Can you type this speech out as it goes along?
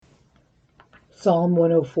Psalm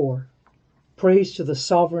 104. Praise to the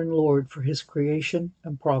sovereign Lord for his creation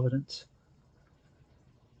and providence.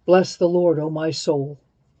 Bless the Lord, O my soul.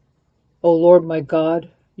 O Lord my God,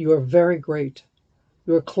 you are very great.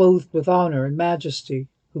 You are clothed with honor and majesty,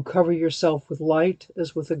 who cover yourself with light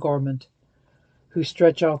as with a garment, who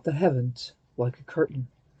stretch out the heavens like a curtain.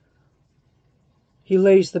 He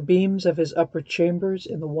lays the beams of his upper chambers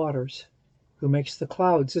in the waters, who makes the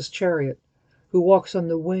clouds his chariot, who walks on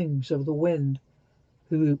the wings of the wind,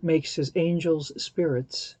 who makes his angels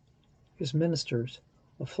spirits, his ministers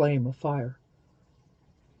a flame of fire.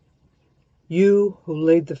 You who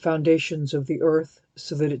laid the foundations of the earth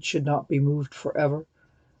so that it should not be moved forever,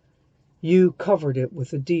 you covered it with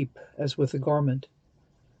the deep as with a garment.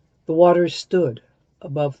 The waters stood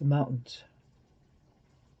above the mountains.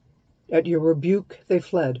 At your rebuke they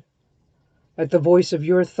fled. At the voice of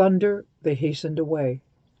your thunder they hastened away.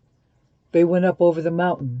 They went up over the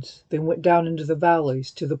mountains. They went down into the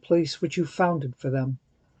valleys to the place which you founded for them.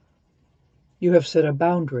 You have set a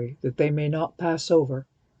boundary that they may not pass over,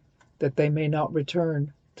 that they may not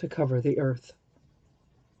return to cover the earth.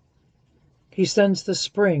 He sends the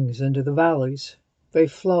springs into the valleys. They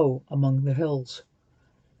flow among the hills.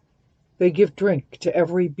 They give drink to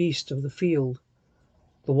every beast of the field.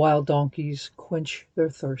 The wild donkeys quench their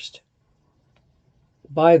thirst.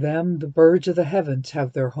 By them the birds of the heavens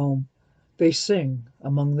have their home. They sing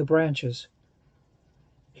among the branches.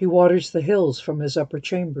 He waters the hills from his upper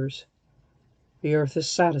chambers. The earth is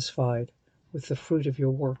satisfied with the fruit of your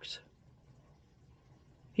works.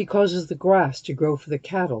 He causes the grass to grow for the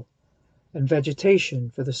cattle, and vegetation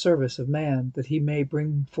for the service of man, that he may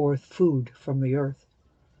bring forth food from the earth,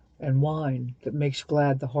 and wine that makes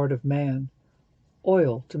glad the heart of man,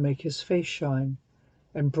 oil to make his face shine,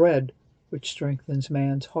 and bread which strengthens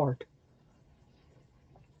man's heart.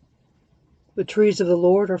 The trees of the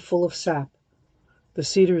Lord are full of sap, the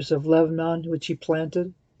cedars of Lebanon which he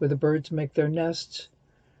planted, where the birds make their nests.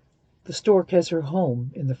 The stork has her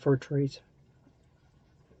home in the fir trees.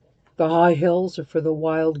 The high hills are for the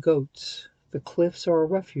wild goats. The cliffs are a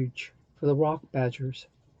refuge for the rock badgers.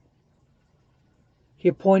 He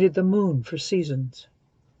appointed the moon for seasons.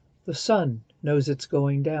 The sun knows its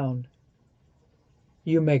going down.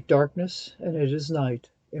 You make darkness, and it is night,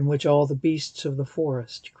 in which all the beasts of the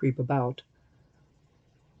forest creep about.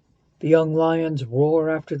 The young lions roar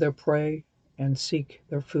after their prey and seek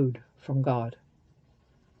their food from God.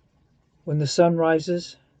 When the sun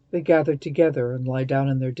rises, they gather together and lie down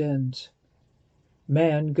in their dens.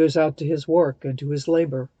 Man goes out to his work and to his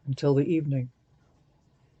labor until the evening.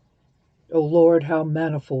 O Lord, how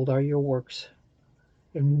manifold are your works!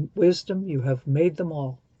 In wisdom you have made them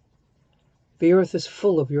all. The earth is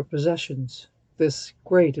full of your possessions, this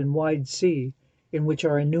great and wide sea, in which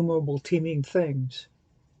are innumerable teeming things,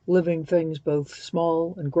 living things both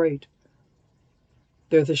small and great.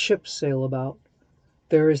 There the ships sail about.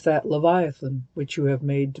 There is that Leviathan which you have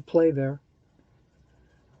made to play there.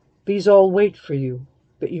 These all wait for you,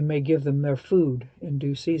 that you may give them their food in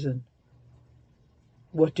due season.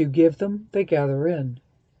 What you give them, they gather in.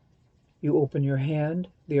 You open your hand,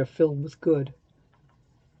 they are filled with good.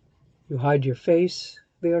 You hide your face,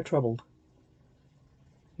 they are troubled.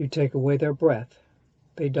 You take away their breath,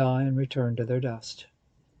 they die and return to their dust.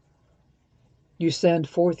 You send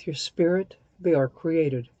forth your spirit, they are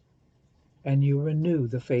created, and you renew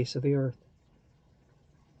the face of the earth.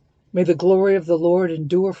 May the glory of the Lord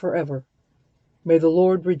endure forever. May the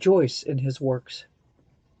Lord rejoice in his works.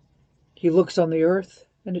 He looks on the earth,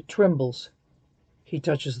 and it trembles. He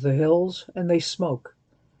touches the hills, and they smoke.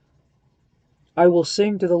 I will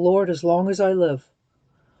sing to the Lord as long as I live.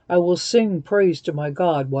 I will sing praise to my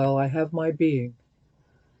God while I have my being.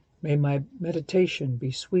 May my meditation be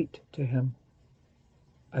sweet to him.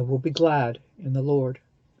 I will be glad in the Lord.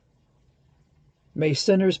 May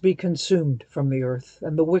sinners be consumed from the earth,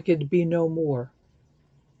 and the wicked be no more.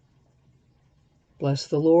 Bless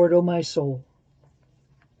the Lord, O my soul.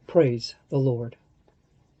 Praise the Lord.